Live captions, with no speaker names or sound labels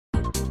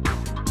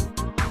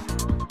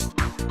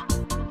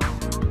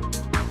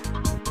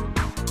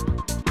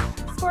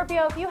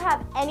Scorpio, if you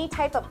have any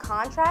type of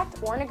contract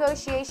or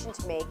negotiation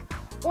to make,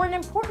 or an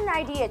important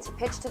idea to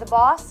pitch to the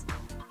boss,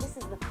 this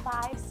is the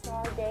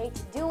 5-star day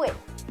to do it.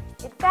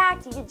 In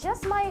fact, you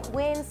just might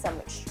win some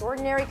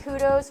extraordinary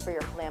kudos for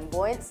your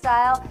flamboyant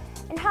style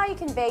and how you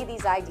convey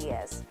these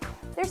ideas.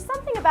 There's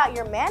something about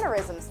your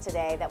mannerisms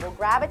today that will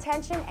grab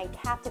attention and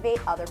captivate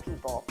other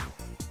people.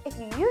 If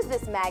you use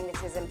this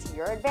magnetism to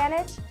your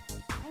advantage,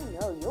 I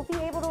know you'll be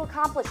able to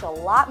accomplish a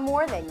lot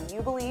more than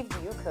you believed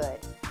you could.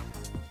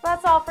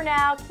 That's all for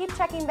now. Keep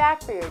checking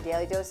back for your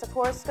daily dose of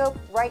horoscope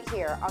right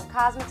here on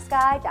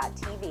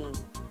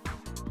CosmicSky.tv.